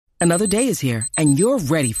Another day is here, and you're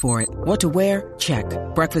ready for it. What to wear? Check.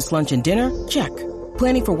 Breakfast, lunch, and dinner? Check.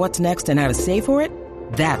 Planning for what's next and how to save for it?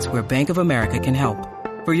 That's where Bank of America can help.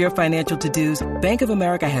 For your financial to-dos, Bank of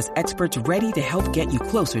America has experts ready to help get you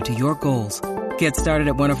closer to your goals. Get started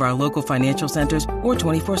at one of our local financial centers or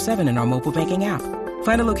 24/7 in our mobile banking app.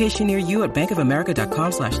 Find a location near you at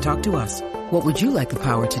bankofamerica.com/talktous. What would you like the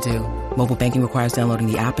power to do? Mobile banking requires downloading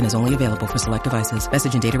the app and is only available for select devices.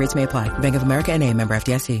 Message and data rates may apply. Bank of America N.A., member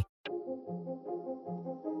FDIC.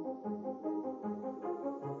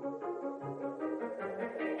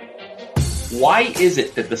 Why is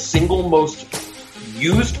it that the single most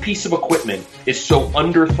used piece of equipment is so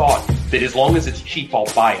underthought that as long as it's cheap, I'll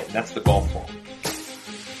buy it? And that's the golf ball.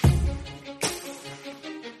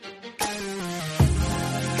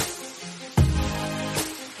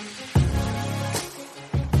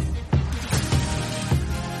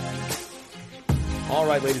 All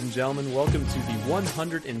right, ladies and gentlemen, welcome to the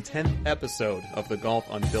 110th episode of the Golf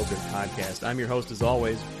Unfiltered podcast. I'm your host, as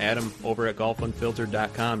always, Adam, over at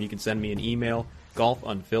golfunfiltered.com. You can send me an email,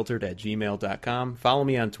 golfunfiltered@gmail.com. Follow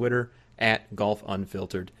me on Twitter,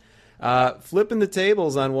 @golfunfiltered. Flipping the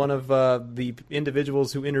tables on one of the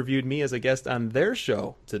individuals who interviewed me as a guest on their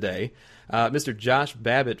show today, Mr. Josh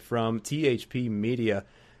Babbitt from THP Media.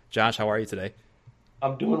 Josh, how are you today?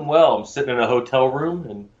 I'm doing well. I'm sitting in a hotel room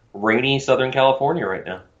in rainy Southern California right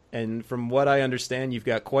now. And from what I understand, you've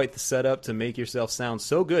got quite the setup to make yourself sound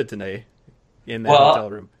so good today in that hotel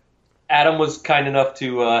room. Adam was kind enough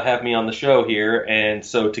to have me on the show here, and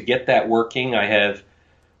so to get that working, I have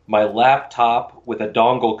my laptop with a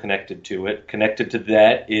dongle connected to it. Connected to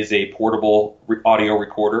that is a portable audio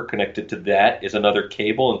recorder. Connected to that is another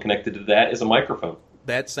cable, and connected to that is a microphone.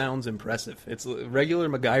 That sounds impressive. It's regular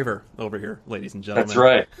MacGyver over here, ladies and gentlemen. That's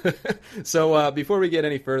right. So before we get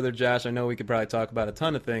any further, Josh, I know we could probably talk about a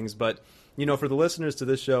ton of things, but for the listeners to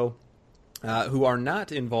this show who are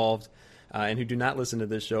not involved and who do not listen to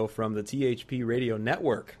this show from the THP Radio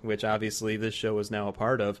Network, which obviously this show is now a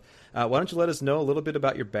part of, why don't you let us know a little bit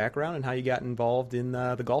about your background and how you got involved in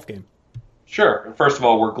the golf game? Sure. First of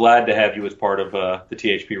all, we're glad to have you as part of the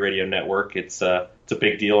THP Radio Network. It's a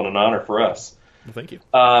big deal and an honor for us. Well, thank you.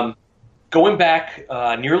 Going back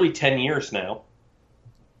nearly 10 years now,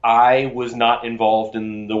 I was not involved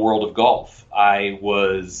in the world of golf.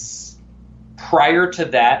 Prior to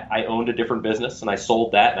that, I owned a different business, and I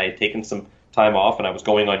sold that, and I had taken some time off, and I was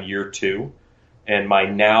going on year 2. And my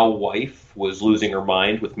now wife was losing her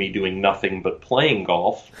mind with me doing nothing but playing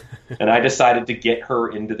golf, and I decided to get her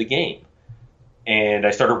into the game. And I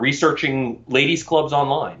started researching ladies' clubs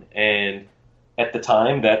online, and at the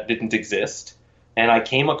time, that didn't exist. And I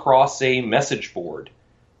came across a message board,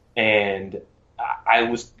 and I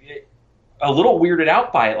was a little weirded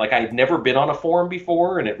out by it. Like, I had never been on a forum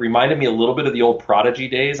before, and it reminded me a little bit of the old Prodigy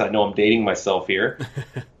days. I know I'm dating myself here.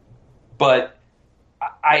 But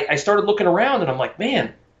I started looking around, and I'm like,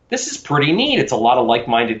 man, this is pretty neat. It's a lot of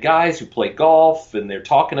like-minded guys who play golf, and they're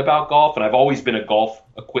talking about golf. And I've always been a golf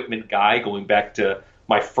equipment guy, going back to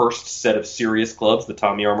my first set of serious clubs, the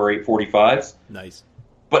Tommy Armour 845s. Nice.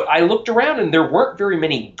 But I looked around, and there weren't very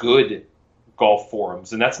many good golf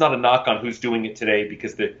forums. And that's not a knock on who's doing it today,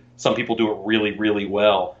 because some people do it really, really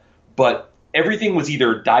well. But everything was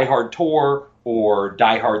either Die Hard Tour or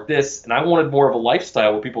Die Hard this. And I wanted more of a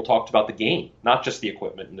lifestyle where people talked about the game, not just the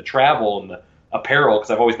equipment and the travel and the apparel, because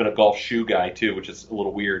I've always been a golf shoe guy, too, which is a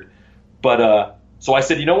little weird. But so I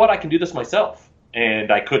said, you know what? I can do this myself.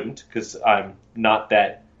 And I couldn't, because I'm not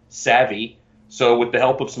that savvy. So with the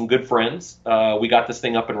help of some good friends, we got this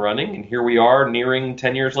thing up and running, and here we are nearing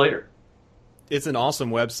 10 years later. It's an awesome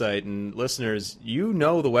website, and listeners, the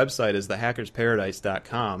website is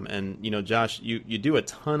thehackersparadise.com, and, Josh, you do a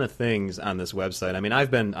ton of things on this website. I mean, I've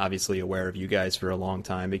been obviously aware of you guys for a long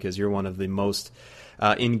time because you're one of the most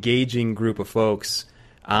engaging group of folks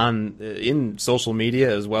in social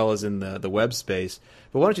media as well as in the web space.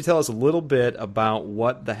 But why don't you tell us a little bit about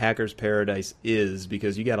what the Hackers Paradise is,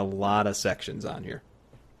 because you got a lot of sections on here.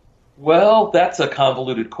 Well, that's a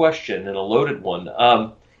convoluted question and a loaded one.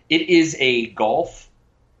 It is a golf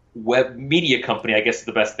web media company, I guess is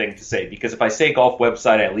the best thing to say, because if I say golf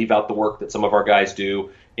website, I leave out the work that some of our guys do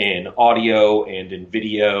in audio and in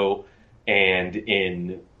video and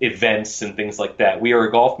in events and things like that. We are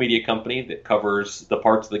a golf media company that covers the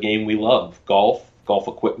parts of the game we love: golf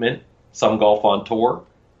equipment, some golf on tour,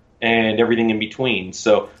 and everything in between.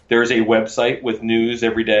 So there's a website with news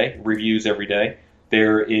every day, reviews every day.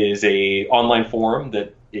 There is a online forum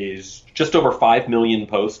that is just over 5 million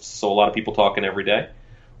posts, so a lot of people talking every day.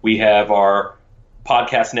 We have our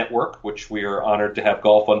podcast network, which we are honored to have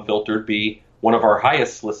Golf Unfiltered be one of our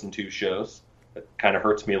highest listened to shows. It kind of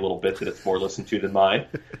hurts me a little bit that it's more listened to than mine.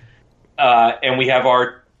 And we have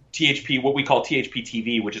our THP, what we call THP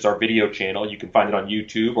TV, which is our video channel. You can find it on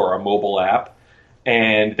YouTube or our mobile app.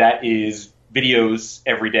 And that is videos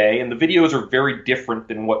every day. And the videos are very different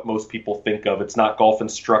than what most people think of. It's not golf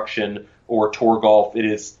instruction or tour golf. It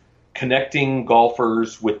is connecting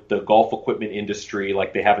golfers with the golf equipment industry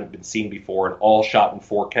like they haven't been seen before, and all shot in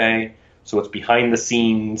 4K. So it's behind the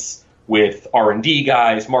scenes with R&D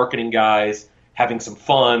guys, marketing guys, having some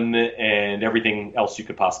fun, and everything else you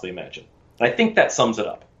could possibly imagine. And I think that sums it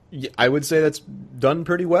up. Yeah, I would say that's done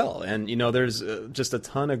pretty well. And, there's just a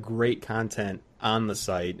ton of great content on the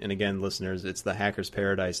site. And again, listeners, it's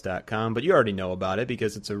thehackersparadise.com, but you already know about it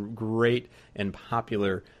because it's a great and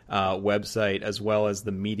popular website, as well as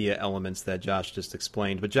the media elements that Josh just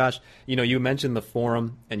explained. But Josh, you mentioned the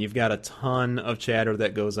forum, and you've got a ton of chatter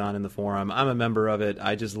that goes on in the forum. I'm a member of it.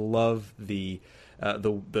 I just love the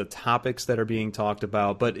topics that are being talked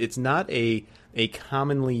about, but it's not a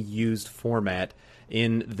commonly used format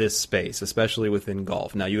in this space, especially within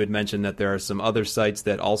golf. Now, you had mentioned that there are some other sites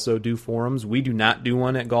that also do forums. We do not do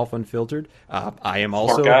one at Golf Unfiltered. I am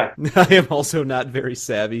also not very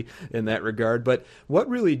savvy in that regard. But what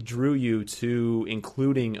really drew you to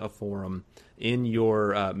including a forum in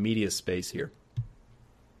your media space here?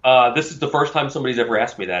 This is the first time somebody's ever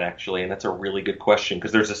asked me that, actually, and that's a really good question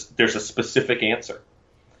because there's a specific answer.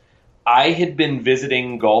 I had been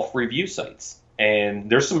visiting golf review sites, and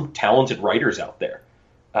there's some talented writers out there,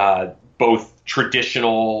 both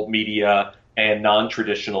traditional media and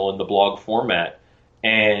non-traditional in the blog format.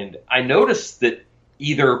 And I noticed that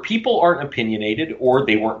either people aren't opinionated or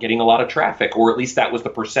they weren't getting a lot of traffic, or at least that was the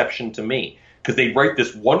perception to me, because they'd write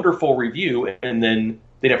this wonderful review and then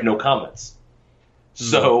they'd have no comments.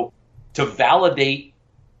 So to validate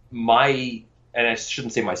and I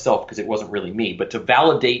shouldn't say myself because it wasn't really me, but to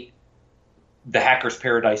validate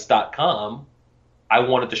thehackersparadise.com, I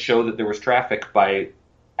wanted to show that there was traffic by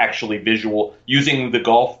actually using the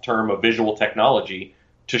golf term of visual technology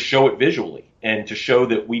to show it visually and to show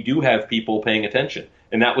that we do have people paying attention.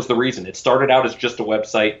 And that was the reason. It started out as just a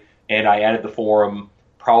website, and I added the forum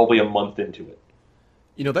probably a month into it.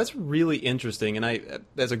 That's really interesting, and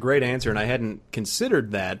that's a great answer, and I hadn't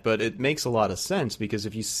considered that, but it makes a lot of sense, because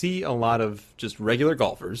if you see a lot of just regular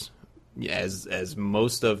golfers, as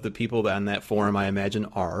most of the people on that forum, I imagine,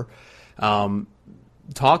 are,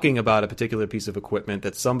 talking about a particular piece of equipment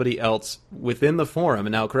that somebody else within the forum,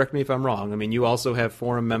 and now correct me if I'm wrong, I mean, you also have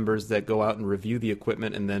forum members that go out and review the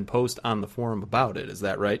equipment and then post on the forum about it, is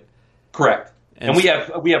that right? Correct. And we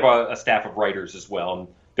have a staff of writers as well, and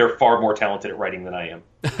they're far more talented at writing than I am.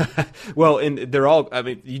 Well, and they're all, I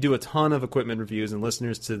mean, you do a ton of equipment reviews, and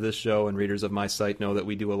listeners to this show and readers of my site know that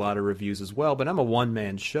we do a lot of reviews as well, but I'm a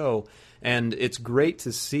one-man show, and it's great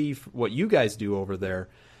to see what you guys do over there,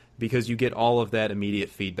 because you get all of that immediate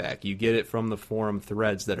feedback. You get it from the forum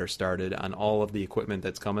threads that are started on all of the equipment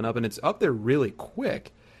that's coming up, and it's up there really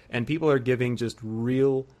quick, and people are giving just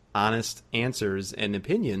real, honest answers and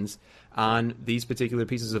opinions on these particular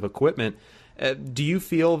pieces of equipment. Do you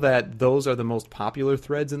feel that those are the most popular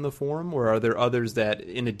threads in the forum, or are there others that,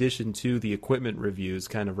 in addition to the equipment reviews,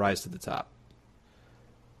 kind of rise to the top?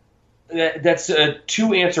 That's a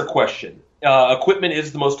two-answer question. Equipment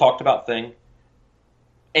is the most talked about thing.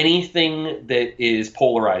 Anything that is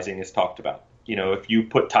polarizing is talked about. If you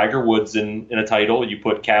put Tiger Woods in a title, you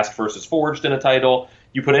put Cast versus Forged in a title,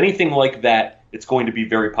 you put anything like that, it's going to be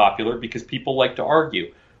very popular because people like to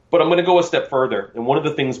argue. But I'm going to go a step further. And one of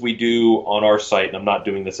the things we do on our site, and I'm not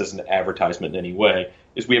doing this as an advertisement in any way,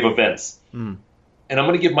 is we have events. And I'm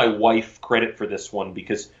going to give my wife credit for this one,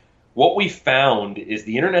 because what we found is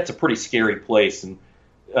the internet's a pretty scary place. And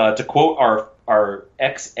to quote our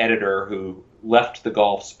ex-editor who left the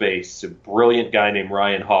golf space, a brilliant guy named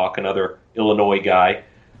Ryan Hawk, another Illinois guy,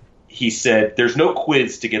 he said, "There's no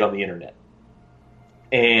quiz to get on the internet."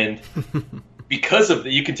 And because of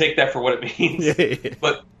that, you can take that for what it means,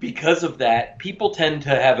 but because of that, people tend to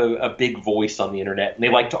have a big voice on the internet, and they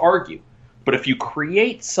like to argue. But if you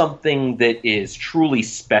create something that is truly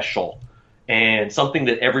special and something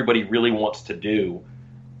that everybody really wants to do,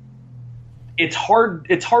 it's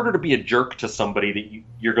harder to be a jerk to somebody that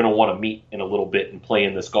you're going to want to meet in a little bit and play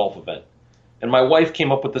in this golf event. And my wife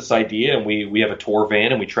came up with this idea, and we have a tour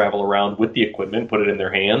van, and we travel around with the equipment, put it in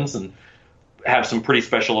their hands, and have some pretty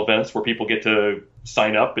special events where people get to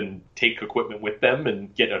sign up and take equipment with them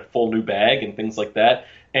and get a full new bag and things like that.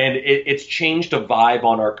 And it's changed a vibe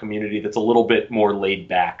on our community that's a little bit more laid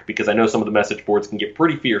back, because I know some of the message boards can get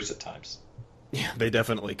pretty fierce at times. Yeah, they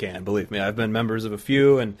definitely can. Believe me, I've been members of a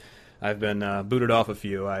few, and I've been booted off a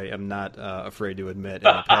few. I am not afraid to admit in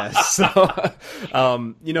the past.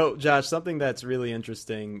 So, Josh, something that's really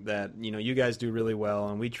interesting that, you guys do really well,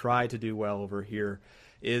 and we try to do well over here,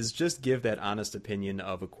 is just give that honest opinion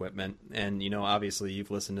of equipment. And, obviously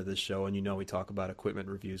you've listened to this show and we talk about equipment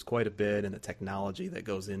reviews quite a bit and the technology that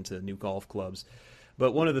goes into new golf clubs.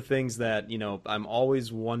 But one of the things that, I'm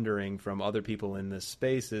always wondering from other people in this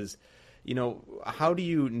space is, how do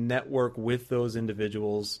you network with those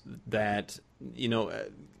individuals that,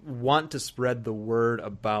 want to spread the word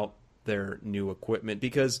about their new equipment?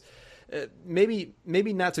 Because maybe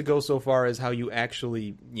not to go so far as how you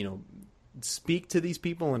actually, speak to these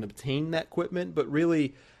people and obtain that equipment, but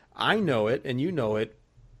really, I know it and you know it,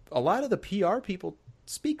 a lot of the PR people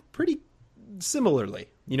speak pretty similarly.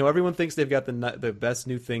 Everyone thinks they've got the best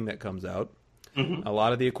new thing that comes out. Mm-hmm. A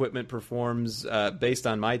lot of the equipment performs, based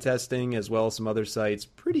on my testing as well as some other sites,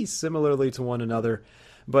 pretty similarly to one another.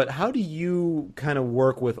 But how do you kind of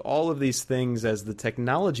work with all of these things as the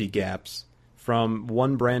technology gaps from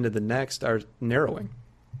one brand to the next are narrowing?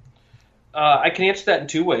 I can answer that in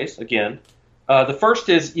two ways, again. The first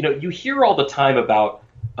is, you hear all the time about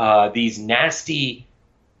these nasty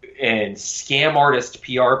and scam artist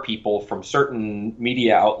PR people from certain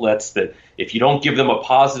media outlets that if you don't give them a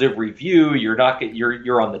positive review, you're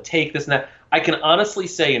on the take, this and that. I can honestly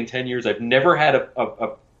say in 10 years, I've never had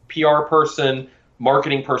a PR person,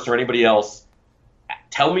 marketing person, or anybody else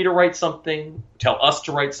tell me to write something, tell us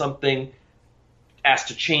to write something, ask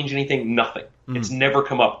to change anything, nothing. It's never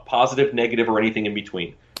come up, positive, negative, or anything in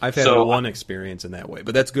between. I've had one experience in that way,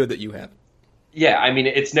 but that's good that you have. Yeah,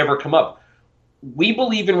 it's never come up. We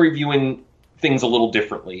believe in reviewing things a little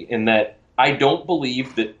differently in that I don't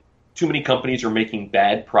believe that too many companies are making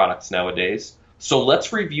bad products nowadays. So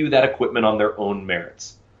let's review that equipment on their own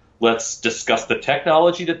merits. Let's discuss the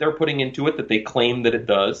technology that they're putting into it that they claim that it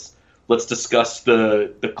does. Let's discuss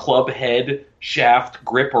the club head, shaft,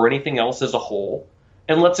 grip, or anything else as a whole.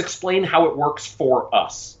 And let's explain how it works for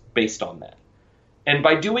us based on that. And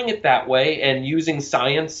by doing it that way and using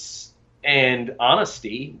science and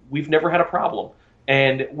honesty, we've never had a problem.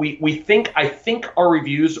 And I think our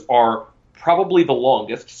reviews are probably the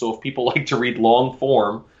longest. So if people like to read long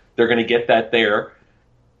form, they're going to get that there.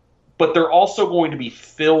 But they're also going to be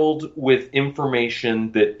filled with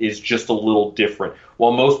information that is just a little different.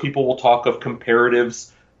 While most people will talk of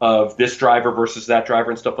comparatives of this driver versus that driver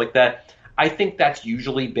and stuff like that, I think that's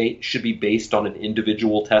usually should be based on an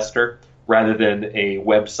individual tester rather than a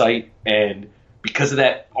website. And because of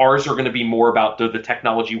that, ours are going to be more about the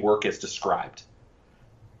technology work as described.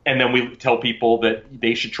 And then we tell people that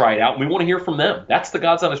they should try it out. And we want to hear from them. That's the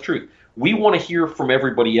God's honest truth. We want to hear from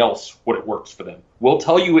everybody else what it works for them. We'll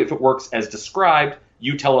tell you if it works as described.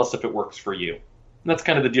 You tell us if it works for you. And that's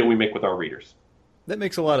kind of the deal we make with our readers. That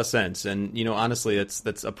makes a lot of sense. And, honestly,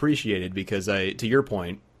 that's appreciated because to your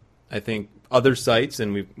point, I think other sites,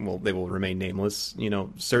 and they will remain nameless,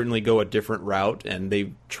 certainly go a different route, and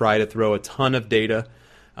they try to throw a ton of data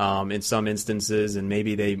in some instances, and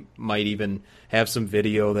maybe they might even have some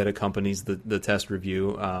video that accompanies the test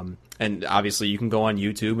review. And obviously you can go on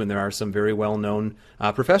YouTube, and there are some very well-known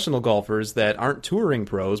professional golfers that aren't touring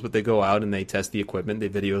pros, but they go out and they test the equipment,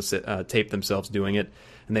 they tape themselves doing it,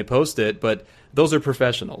 and they post it. But those are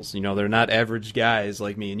professionals. They're not average guys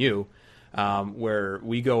like me and you. Where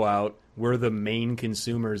we go out, we're the main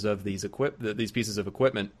consumers of these pieces of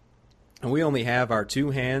equipment, and we only have our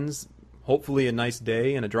two hands, hopefully a nice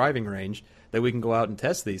day, and a driving range that we can go out and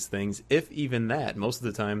test these things, if even that. Most of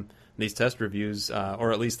the time, these test reviews,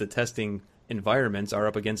 or at least the testing environments, are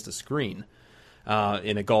up against a screen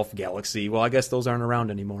in a Golf Galaxy. Well, I guess those aren't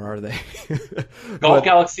around anymore, are they? Golf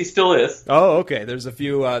Galaxy still is. Oh, okay. There's a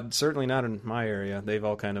few, certainly not in my area. They've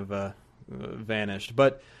all kind of vanished.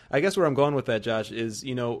 But I guess where I'm going with that, Josh, is,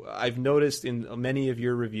 I've noticed in many of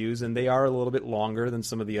your reviews, and they are a little bit longer than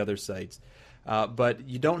some of the other sites, but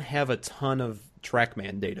you don't have a ton of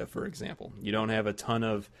TrackMan data, for example. You don't have a ton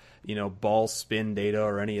of, ball spin data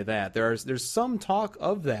or any of that. There's some talk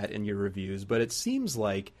of that in your reviews, but it seems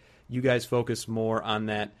like you guys focus more on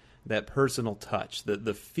that personal touch,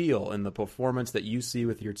 the feel and the performance that you see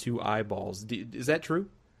with your two eyeballs. Is that true?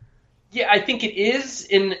 Yeah, I think it is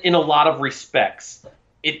in a lot of respects.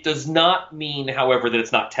 It does not mean, however, that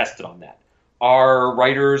it's not tested on that. Our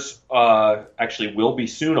writers actually will be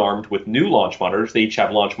soon armed with new launch monitors. They each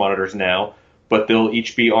have launch monitors now, but they'll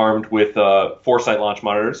each be armed with Foresight launch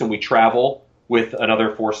monitors, and we travel with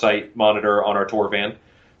another Foresight monitor on our tour van.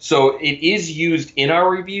 So it is used in our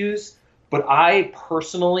reviews, but I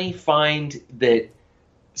personally find that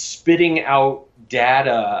spitting out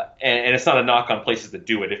data, and it's not a knock on places that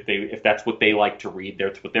do it. If that's what they like to read,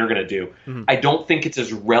 that's what they're going to do. Mm-hmm. I don't think it's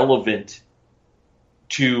as relevant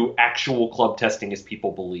to actual club testing as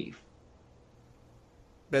people believe.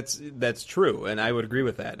 That's true, and I would agree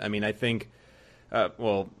with that. I mean, I think,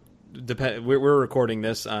 we're recording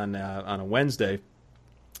this on a Wednesday,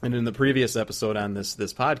 and in the previous episode on this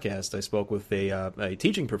podcast, I spoke with a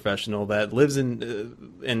teaching professional that lives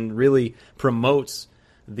in and really promotes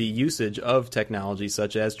the usage of technology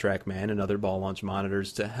such as TrackMan and other ball launch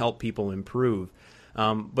monitors to help people improve.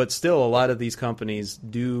 But still, a lot of these companies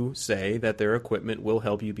do say that their equipment will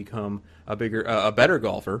help you become a better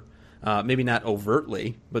golfer. Maybe not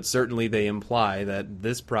overtly, but certainly they imply that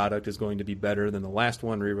this product is going to be better than the last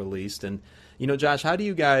one re-released. And, Josh, how do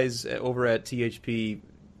you guys over at THP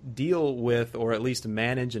deal with, or at least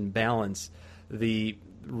manage and balance, the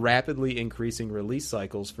rapidly increasing release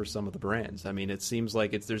cycles for some of the brands? I mean, it seems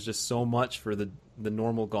like there's just so much for the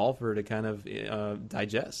normal golfer to kind of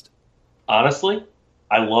digest. Honestly,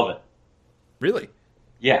 I love it. Really?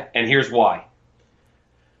 Yeah, and here's why.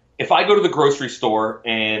 If I go to the grocery store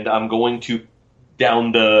and I'm going to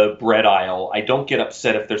down the bread aisle, I don't get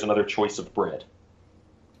upset if there's another choice of bread,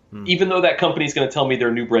 even though that company's going to tell me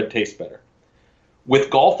their new bread tastes better.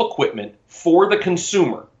 With golf equipment, for the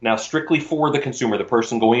consumer, now strictly for the consumer, the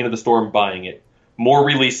person going into the store and buying it, more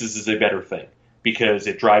releases is a better thing because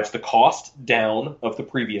it drives the cost down of the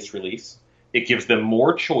previous release, it gives them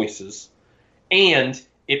more choices, and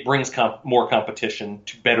it brings more competition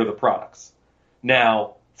to better the products.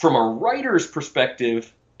 Now, from a writer's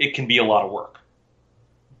perspective, it can be a lot of work.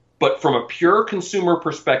 But from a pure consumer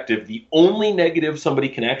perspective, the only negative somebody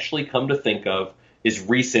can actually come to think of is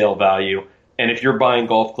resale value. And if you're buying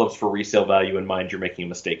golf clubs for resale value in mind, you're making a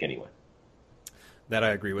mistake anyway. That I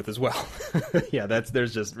agree with as well. Yeah,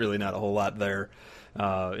 there's just really not a whole lot there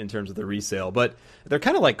in terms of the resale. But they're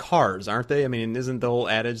kind of like cars, aren't they? I mean, isn't the whole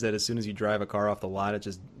adage that as soon as you drive a car off the lot, it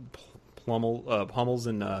just pummels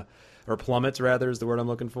and or plummets, rather, is the word I'm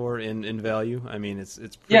looking for, in value? I mean, it's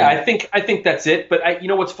pretty... Yeah, I think that's it. But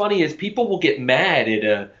what's funny is people will get mad at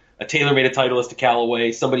a TaylorMade, a Titleist, a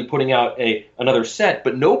Callaway, somebody putting out another set,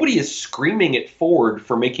 but nobody is screaming at Ford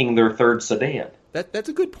for making their third sedan. That's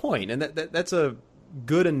a good point, and that's a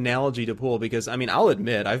good analogy to pull, because, I mean, I'll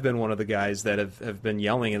admit, I've been one of the guys that have been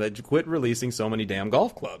yelling that quit releasing so many damn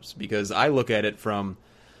golf clubs, because I look at it from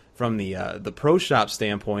the pro shop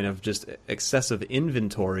standpoint of just excessive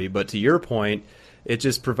inventory, but to your point, it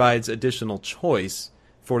just provides additional choice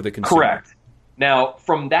for the consumer. Correct. Now,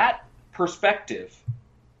 from that perspective,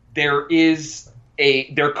 there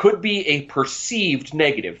could be a perceived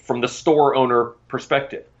negative from the store owner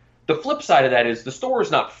perspective. The flip side of that is the store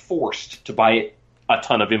is not forced to buy a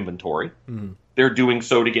ton of inventory. Mm-hmm. They're doing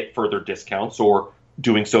so to get further discounts or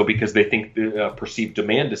doing so because they think the perceived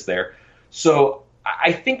demand is there. So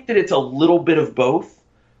I think that it's a little bit of both.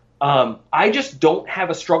 I just don't have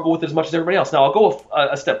a struggle with as much as everybody else. Now, I'll go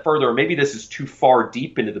a step further. Maybe this is too far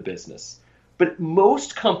deep into the business. But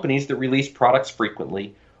most companies that release products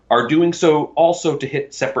frequently are doing so also to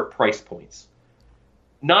hit separate price points.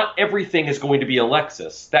 Not everything is going to be a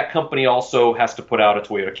Lexus. That company also has to put out a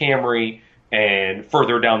Toyota Camry and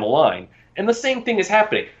further down the line. And the same thing is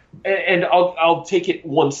happening. And I'll take it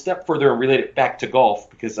one step further and relate it back to golf,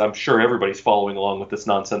 because I'm sure everybody's following along with this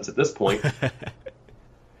nonsense at this point.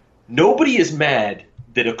 Nobody is mad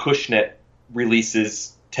that Acushnet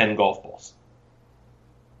releases 10 golf balls.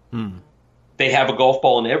 They have a golf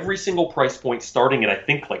ball in every single price point, starting at, I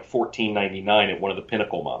think, like $14.99 at one of the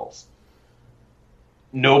Pinnacle models.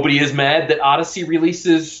 Nobody is mad that Odyssey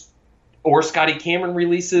releases, or Scotty Cameron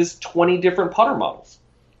releases, 20 different putter models.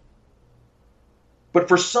 But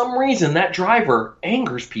for some reason, that driver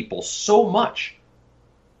angers people so much.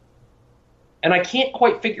 And I can't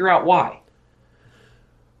quite figure out why.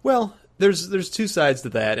 Well, there's two sides to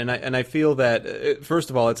that, and I feel that, first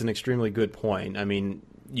of all, it's an extremely good point. I mean,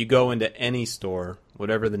 you go into any store,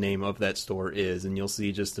 whatever the name of that store is, and you'll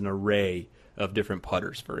see just an array of different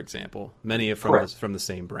putters, for example. Many from the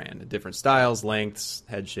same brand, different styles, lengths,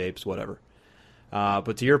 head shapes, whatever.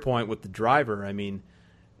 But to your point with the driver, I mean,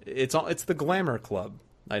 it's the glamour club,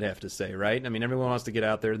 I'd have to say, right? I mean, everyone wants to get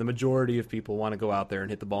out there. The majority of people want to go out there and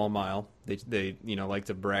hit the ball a mile. They like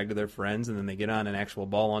to brag to their friends, and then they get on an actual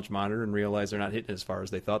ball launch monitor and realize they're not hitting as far as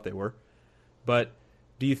they thought they were. But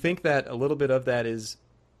do you think that a little bit of that is,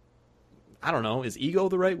 I don't know, is ego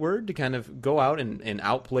the right word, to kind of go out and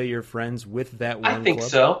outplay your friends with that one club? I think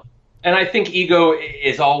so. And I think ego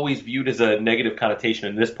is always viewed as a negative connotation.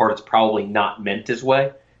 In this part, it's probably not meant this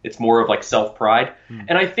way. It's more of like self-pride.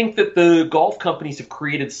 And I think that the golf companies have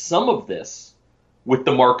created some of this with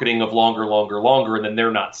the marketing of longer, longer, longer, and then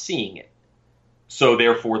they're not seeing it. So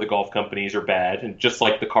therefore the golf companies are bad. And just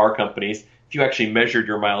like the car companies, if you actually measured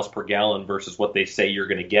your miles per gallon versus what they say you're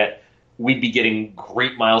going to get, we'd be getting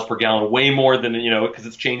great miles per gallon, way more than, because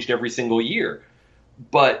it's changed every single year.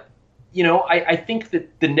 But, I think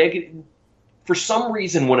that the negative, for some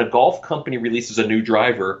reason, when a golf company releases a new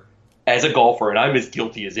driver, as a golfer, and I'm as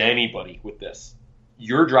guilty as anybody with this,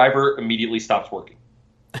 your driver immediately stops working.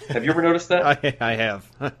 Have you ever noticed that? I have.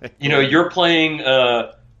 You're playing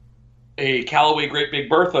a Callaway Great Big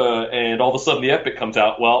Bertha, and all of a sudden the Epic comes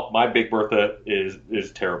out. Well, my Big Bertha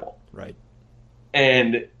is terrible. Right.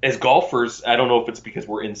 And as golfers, I don't know if it's because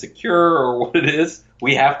we're insecure or what it is,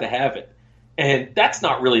 we have to have it. And that's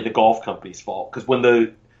not really the golf company's fault, because when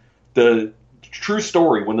the true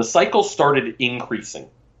story, when the cycle started increasing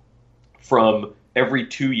from every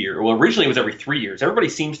 2 years, well, originally it was every 3 years. Everybody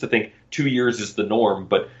seems to think 2 years is the norm,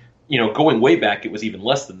 but going way back, it was even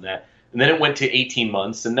less than that. And then it went to 18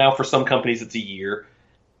 months, and now for some companies it's a year.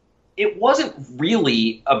 It wasn't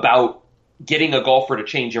really about getting a golfer to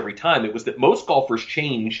change every time. It was that most golfers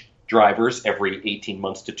change drivers every 18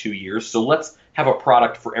 months to 2 years. So let's have a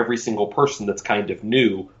product for every single person that's kind of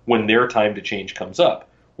new when their time to change comes up.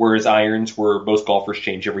 Whereas irons, where most golfers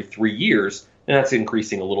change every 3 years, and that's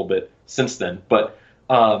increasing a little bit since then. But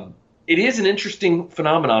it is an interesting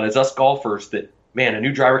phenomenon as us golfers that, man, a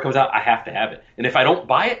new driver comes out, I have to have it. And if I don't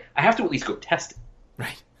buy it, I have to at least go test it.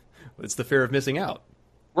 Right. It's the fear of missing out.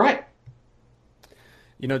 Right.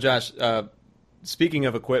 Josh, speaking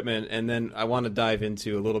of equipment, and then I want to dive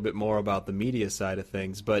into a little bit more about the media side of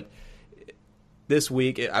things, but this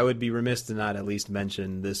week, I would be remiss to not at least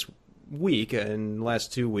mention this week, in the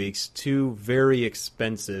last 2 weeks, two very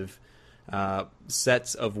expensive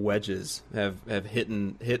sets of wedges have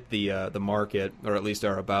hit the market, or at least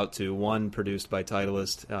are about to. One produced by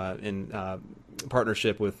Titleist in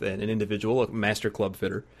partnership with an individual, a master club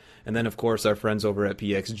fitter, and then of course our friends over at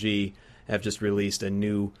PXG have just released a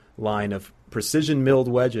new line of precision milled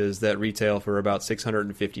wedges that retail for about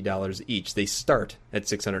 $650 each. They start at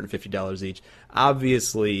 $650 each.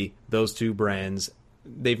 Obviously, those two brands,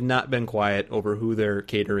 they've not been quiet over who they're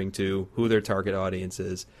catering to, who their target audience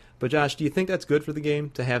is. But Josh, do you think that's good for the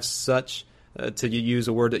game to have such, to use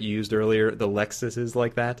a word that you used earlier, the Lexuses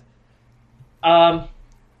like that? I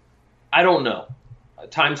don't know.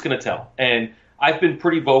 Time's going to tell. And I've been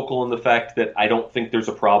pretty vocal in the fact that I don't think there's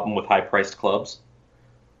a problem with high-priced clubs.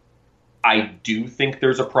 I do think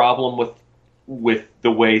there's a problem with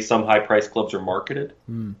the way some high-priced clubs are marketed.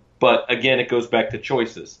 But again, it goes back to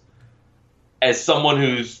choices. As someone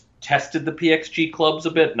who's tested the PXG clubs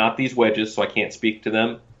a bit, not these wedges, so I can't speak to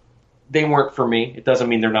them, they weren't for me. It doesn't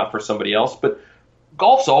mean they're not for somebody else, but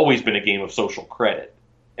golf's always been a game of social credit.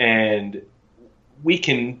 And we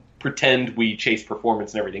can pretend we chase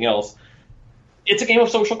performance and everything else. It's a game of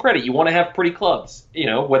social credit. You want to have pretty clubs,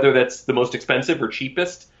 whether that's the most expensive or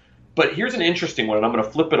cheapest. But here's an interesting one, and I'm going to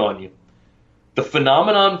flip it on you. The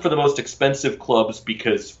phenomenon for the most expensive clubs,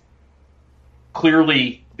 because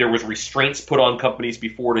clearly there was restraints put on companies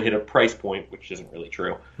before to hit a price point, which isn't really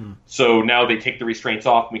true. So now they take the restraints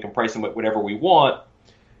off and we can price them at whatever we want,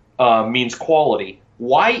 means quality.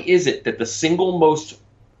 Why is it that the single most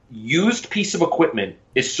used piece of equipment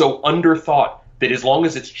is so underthought that as long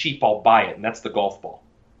as it's cheap, I'll buy it, and that's the golf ball?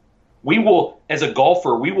 We will, as a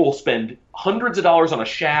golfer, we will spend hundreds of dollars on a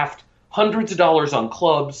shaft, hundreds of dollars on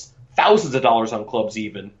clubs, thousands of dollars on clubs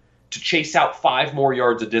even, to chase out 5 more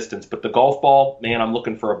yards of distance. But the golf ball, man, I'm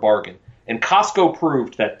looking for a bargain. And Costco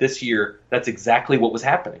proved that this year that's exactly what was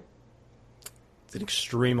happening. It's an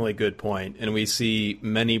extremely good point, and we see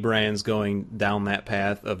many brands going down that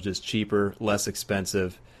path of just cheaper, less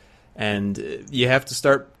expensive. And you have to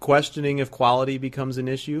start questioning if quality becomes an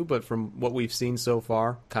issue, but from what we've seen so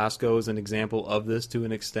far, Costco is an example of this to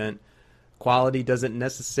an extent. Quality doesn't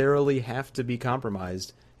necessarily have to be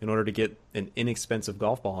compromised in order to get an inexpensive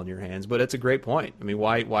golf ball in your hands, but it's a great point. I mean,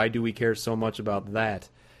 why do we care so much about that?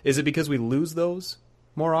 Is it because we lose those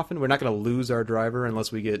more often? We're not going to lose our driver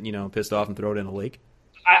unless we get, pissed off and throw it in a lake?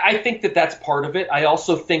 I think that that's part of it. I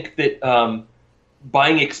also think that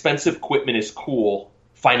buying expensive equipment is cool.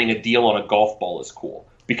 Finding a deal on a golf ball is cool.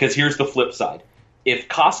 Because here's the flip side. If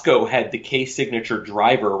Costco had the K-Signature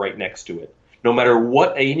driver right next to it, no matter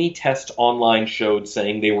what any test online showed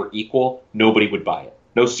saying they were equal, nobody would buy it.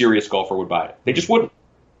 No serious golfer would buy it. They just wouldn't.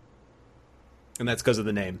 And that's because of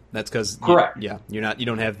the name. That's because correct. You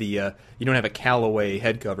don't have a Callaway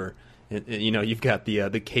head cover. You've got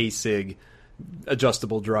the K-Sig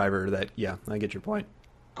adjustable driver. I get your point.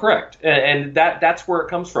 Correct, and that's where it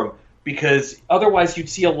comes from. Because otherwise you'd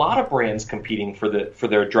see a lot of brands competing for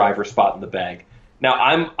their driver spot in the bag. Now,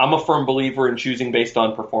 I'm a firm believer in choosing based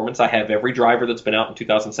on performance. I have every driver that's been out in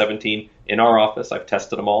 2017 in our office. I've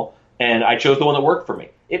tested them all, and I chose the one that worked for me.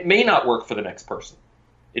 It may not work for the next person.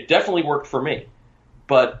 It definitely worked for me.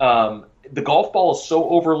 But the golf ball is so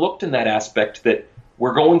overlooked in that aspect that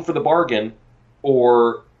we're going for the bargain,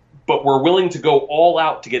 but we're willing to go all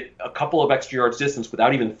out to get a couple of extra yards distance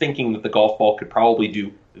without even thinking that the golf ball could probably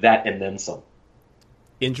do that and then some.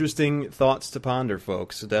 Interesting thoughts to ponder,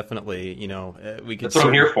 folks. Definitely, we could. That's what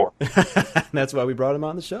I'm here for. That's why we brought him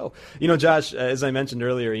on the show. Josh, as I mentioned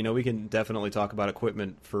earlier, we can definitely talk about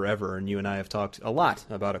equipment forever, and you and I have talked a lot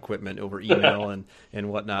about equipment over email and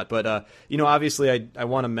whatnot. But obviously, I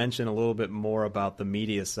want to mention a little bit more about the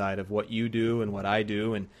media side of what you do and what I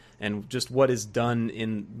do, and just what is done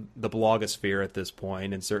in the blogosphere at this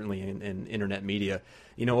point, and certainly in internet media.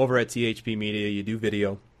 Over at THP Media, you do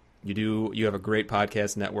video. You have a great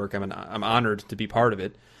podcast network. I'm honored to be part of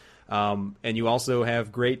it. And you also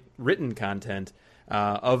have great written content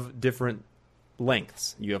of different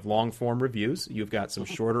lengths. You have long form reviews. You've got some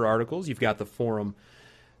shorter articles. You've got the forum.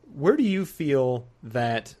 Where do you feel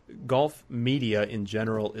that golf media in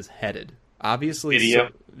general is headed? Obviously,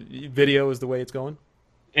 video is the way it's going.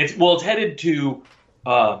 It's headed to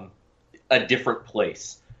a different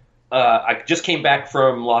place. I just came back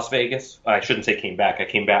from Las Vegas. I shouldn't say came back. I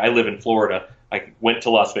came back. I live in Florida. I went to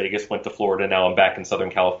Las Vegas, went to Florida. Now I'm back in Southern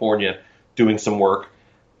California doing some work.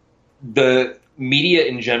 The media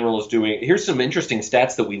in general is doing. Here's some interesting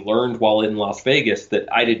stats that we learned while in Las Vegas that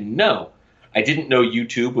I didn't know. I didn't know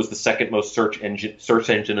YouTube was the second most search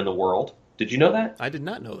engine in the world. Did you know that? I did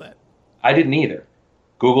not know that. I didn't either.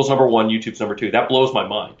 Google's number one, YouTube's number two. That blows my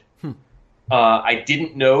mind. I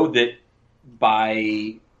didn't know that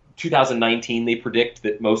by 2019, they predict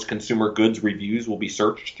that most consumer goods reviews will be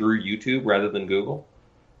searched through YouTube rather than Google,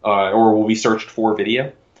 or will be searched for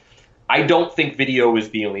video. I don't think video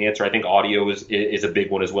is the only answer. I think audio is a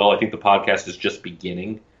big one as well. I think the podcast is just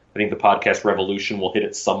beginning. I think the podcast revolution will hit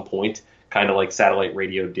at some point, kind of like satellite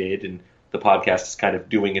radio did, and the podcast is kind of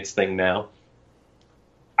doing its thing now.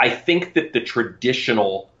 I think that the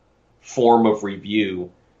traditional form of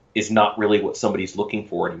review is not really what somebody's looking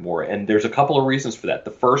for anymore. And there's a couple of reasons for that.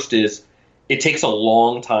 The first is it takes a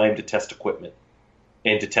long time to test equipment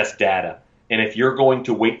and to test data. And if you're going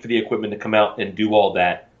to wait for the equipment to come out and do all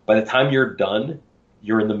that, by the time you're done,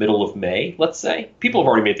 you're in the middle of May, let's say, people have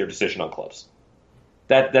already made their decision on clubs.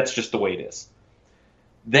 That's just the way it is.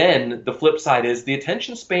 Then the flip side is the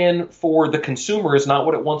attention span for the consumer is not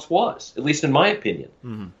what it once was, at least in my opinion.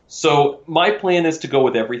 Mm-hmm. So my plan is to go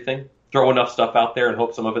with everything. Throw enough stuff out there and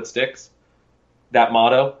hope some of it sticks. That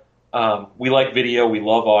motto. We like video, we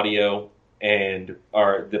love audio, and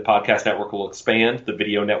the podcast network will expand. The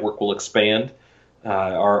video network will expand.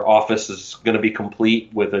 Our office is going to be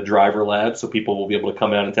complete with a driver lab, so people will be able to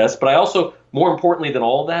come out and test. But I also, more importantly than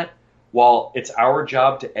all of that, while it's our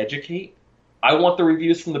job to educate, I want the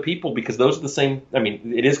reviews from the people because those are the same. I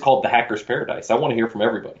mean, it is called the Hacker's Paradise. I want to hear from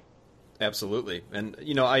everybody. Absolutely. And,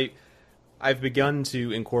 I've begun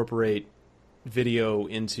to incorporate video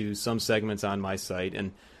into some segments on my site.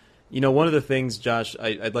 And, one of the things, Josh,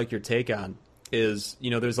 I'd like your take on is,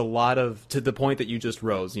 there's a lot of, to the point that you just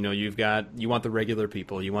rose, you want the regular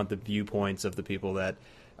people, you want the viewpoints of the people that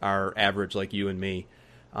are average like you and me.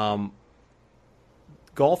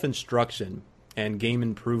 Golf instruction and game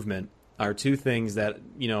improvement are two things that,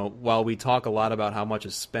 while we talk a lot about how much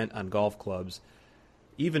is spent on golf clubs,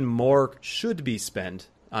 even more should be spent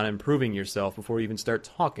on improving yourself before you even start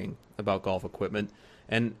talking about golf equipment.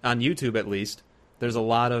 And on YouTube, at least, there's a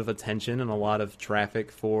lot of attention and a lot of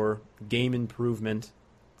traffic for game improvement,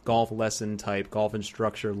 golf lesson type, golf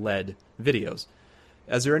instructor-led videos.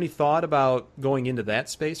 Is there any thought about going into that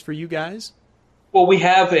space for you guys? Well, we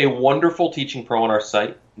have a wonderful teaching pro on our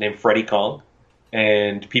site named Freddie Kong,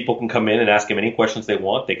 and people can come in and ask him any questions they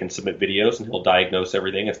want. They can submit videos, and he'll diagnose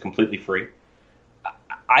everything. It's completely free.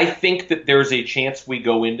 I think that there's a chance we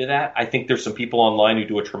go into that. I think there's some people online who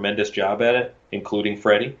do a tremendous job at it, including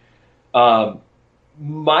Freddie.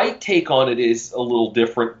 My take on it is a little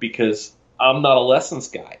different because I'm not a lessons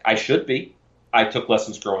guy. I should be. I took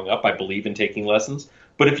lessons growing up. I believe in taking lessons.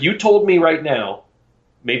 But if you told me right now,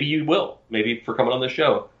 maybe you will, maybe for coming on the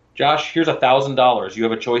show, Josh, here's $1,000. You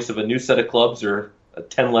have a choice of a new set of clubs or a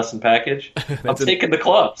 10-lesson package. I'm taking the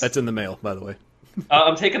clubs. That's in the mail, by the way.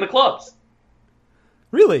 I'm taking the clubs.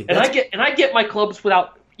 Really? And I get my clubs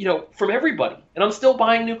without, from everybody, and I'm still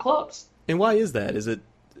buying new clubs. And why is that? Is it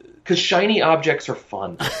because shiny objects are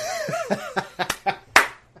fun?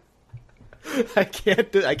 I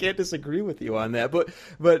can't disagree with you on that. But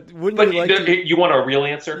wouldn't you like to... You want a real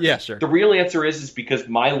answer? Yeah, sure. The real answer is because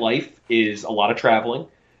my life is a lot of traveling,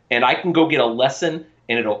 and I can go get a lesson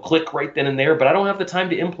and it'll click right then and there, but I don't have the time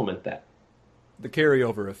to implement that. The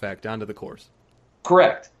carryover effect onto the course.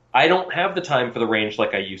 Correct. I don't have the time for the range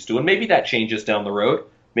like I used to, and maybe that changes down the road.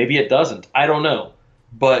 Maybe it doesn't. I don't know.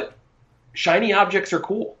 But shiny objects are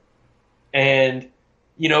cool. And,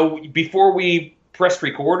 before we pressed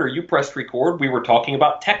record or you pressed record, we were talking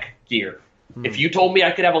about tech gear. If you told me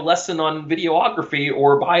I could have a lesson on videography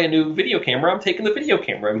or buy a new video camera, I'm taking the video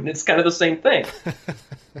camera. I mean, it's kind of the same thing.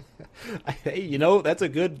 Hey, that's a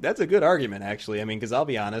good argument, actually. I mean, because I'll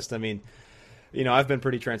be honest. I mean, I've been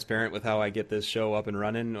pretty transparent with how I get this show up and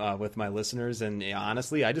running with my listeners. And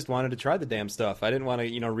honestly, I just wanted to try the damn stuff. I didn't want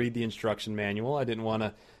to, read the instruction manual. I didn't want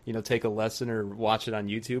to, take a lesson or watch it on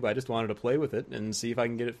YouTube. I just wanted to play with it and see if I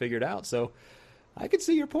can get it figured out. So I could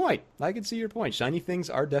see your point. Shiny things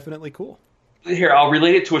are definitely cool. Here, I'll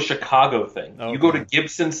relate it to a Chicago thing. Okay. You go to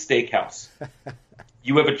Gibson's Steakhouse.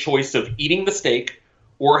 You have a choice of eating the steak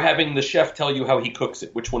or having the chef tell you how he cooks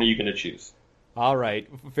it. Which one are you going to choose? All right.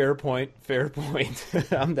 Fair point.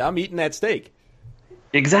 I'm eating that steak.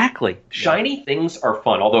 Exactly. Shiny things are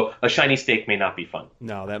fun, although a shiny steak may not be fun.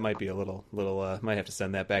 No, that might be a little might have to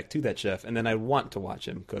send that back to that chef, and then I want to watch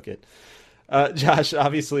him cook it. Josh,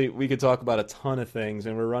 obviously, we could talk about a ton of things,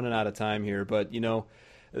 and we're running out of time here, but,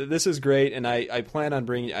 this is great, and I plan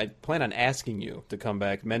on asking you to come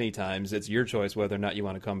back many times. It's your choice whether or not you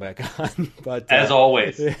want to come back on. But as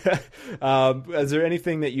always, is there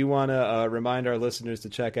anything that you want to remind our listeners to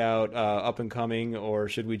check out up and coming, or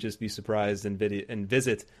should we just be surprised and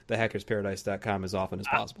visit thehackersparadise.com as often as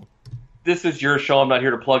possible? This is your show. I'm not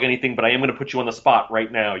here to plug anything, but I am going to put you on the spot right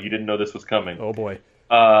now. You didn't know this was coming. Oh boy!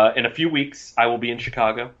 In a few weeks, I will be in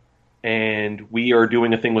Chicago. And we are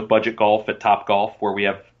doing a thing with Budget Golf at Top Golf where we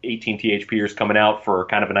have 18 THPers coming out for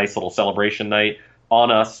kind of a nice little celebration night on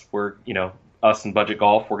us. We're, us and Budget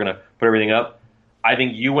Golf, we're going to put everything up. I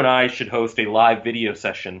think you and I should host a live video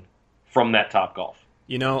session from that Top Golf.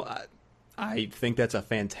 I think that's a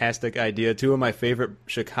fantastic idea. Two of my favorite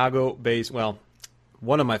Chicago-based,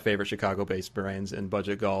 one of my favorite Chicago-based brands in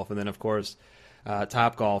Budget Golf. And then, of course,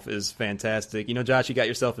 Top Golf is fantastic. Josh, you got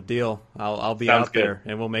yourself a deal. I'll be Sounds out there,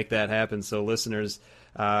 and we'll make that happen. So, listeners,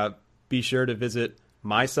 be sure to visit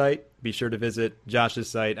my site. Be sure to visit Josh's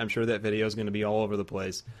site. I'm sure that video is going to be all over the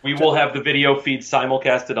place. We will have the video feed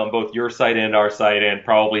simulcasted on both your site and our site, and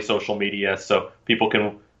probably social media, so people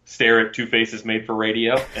can stare at two faces made for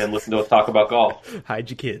radio and listen to us talk about golf. Hide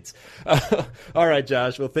your kids. All right,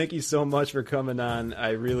 Josh. Well, thank you so much for coming on.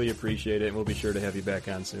 I really appreciate it, and we'll be sure to have you back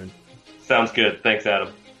on soon. Sounds good. Thanks,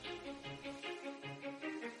 Adam.